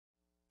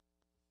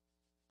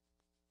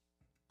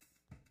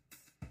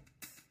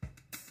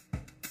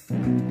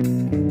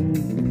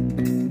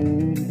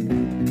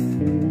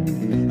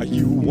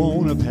You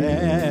wanna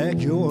pack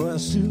your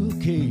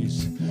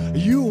suitcase.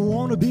 You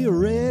wanna be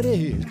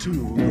ready to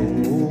go.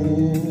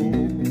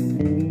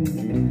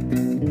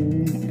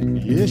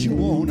 Yes, you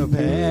wanna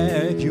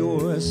pack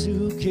your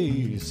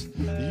suitcase.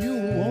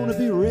 You wanna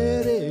be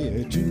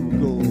ready to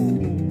go.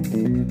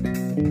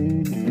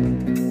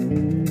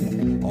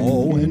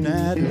 Oh, when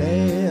that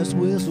last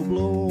whistle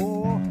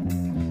blow,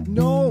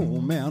 no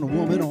man,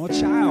 woman, or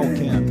child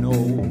can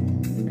know.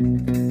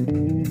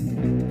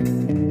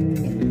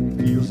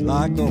 Feels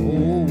like the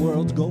whole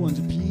world's going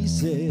to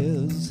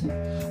pieces.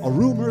 A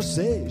rumor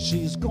says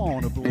she's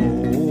gonna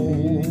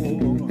blow.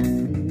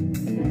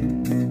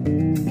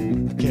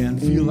 I can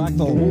feel like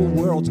the whole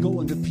world's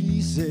going to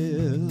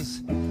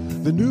pieces.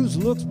 The news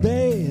looks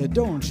bad,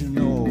 don't you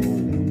know?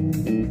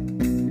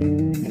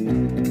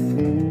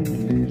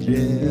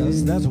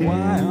 Yes, that's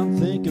why I'm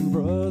thinking,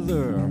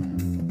 brother,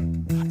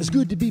 it's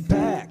good to be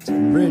packed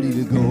and ready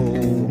to go.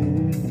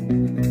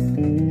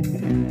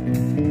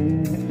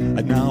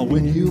 And now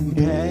when you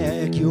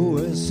pack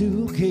your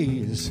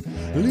suitcase,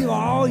 leave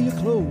all your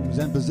clothes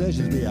and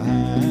possessions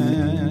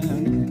behind.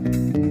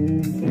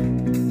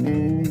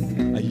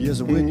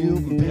 Yes, when you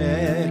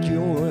pack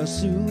your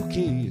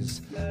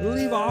suitcase,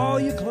 leave all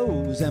your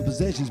clothes and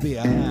possessions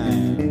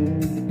behind.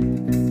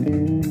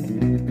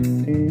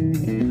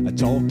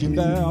 Talking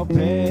about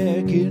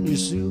packing your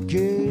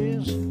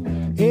suitcase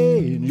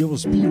and your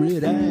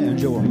spirit and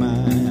your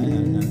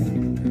mind.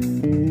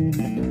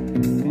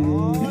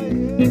 Oh,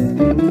 yeah.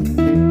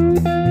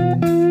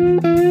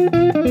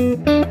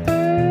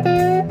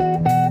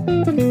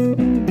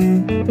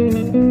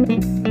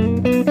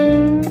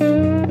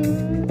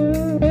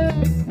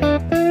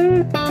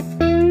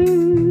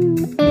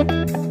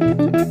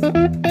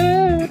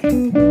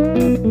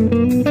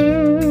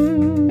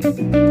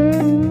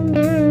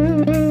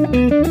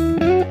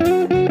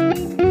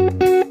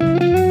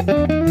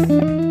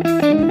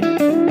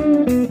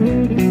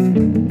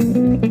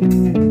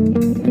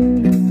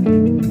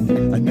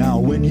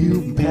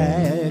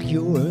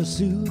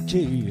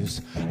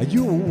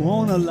 You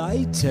wanna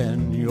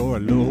lighten your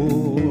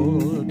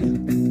load.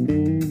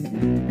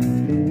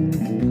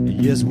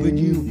 Yes, when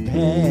you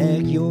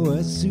pack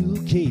your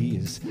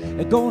suitcase,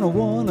 you're gonna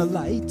wanna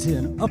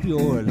lighten up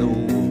your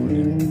load.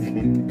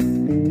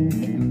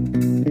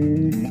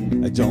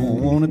 I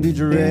don't wanna be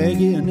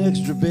dragging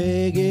extra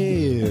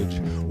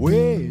baggage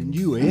when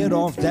you head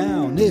off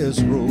down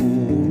this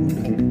road.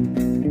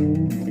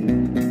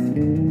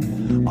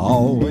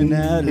 Oh, when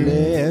that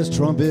last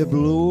trumpet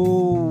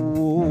blows,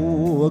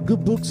 a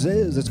good book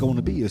says it's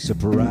gonna be a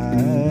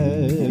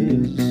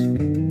surprise.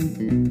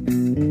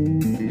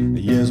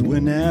 Yes,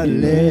 when that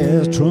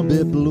last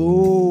trumpet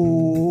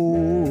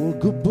blows, a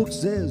good book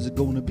says it's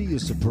gonna be a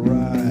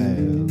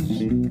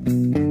surprise.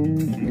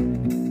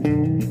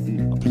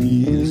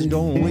 Please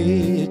don't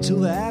wait till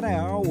that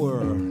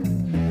hour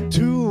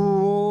to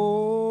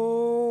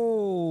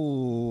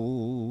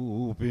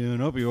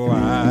open up your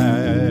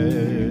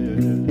eyes.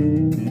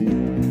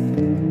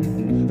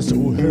 So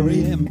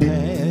hurry and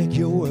pack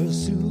your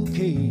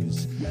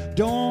suitcase.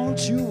 Don't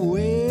you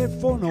wait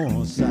for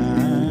no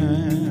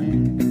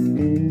sign.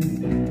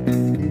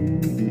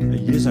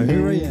 Yes,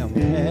 hurry and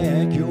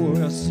pack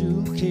your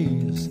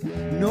suitcase.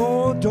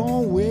 No,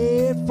 don't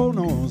wait for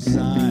no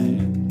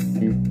sign.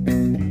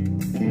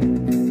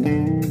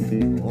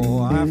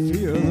 Oh, I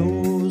fear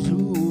those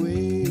who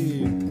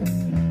wait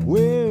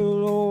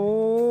will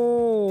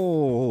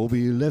all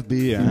be left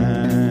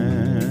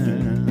behind.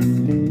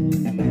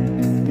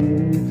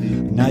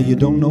 Now you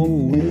don't know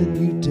when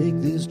you take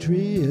this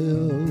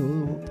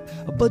trip,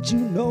 but you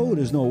know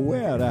there's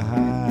nowhere to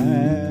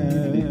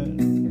hide.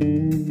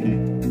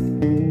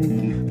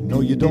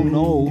 No, you don't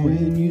know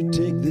when you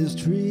take this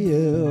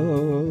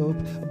trip,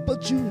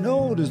 but you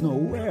know there's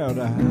nowhere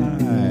to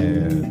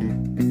hide.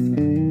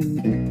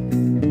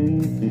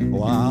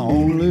 Oh, I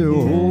only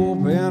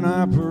hope and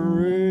I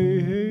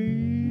pray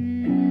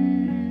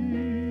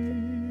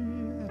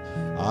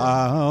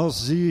I'll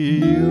see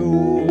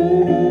you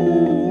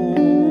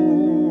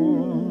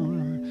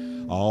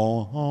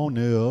on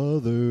the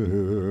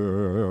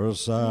other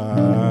side.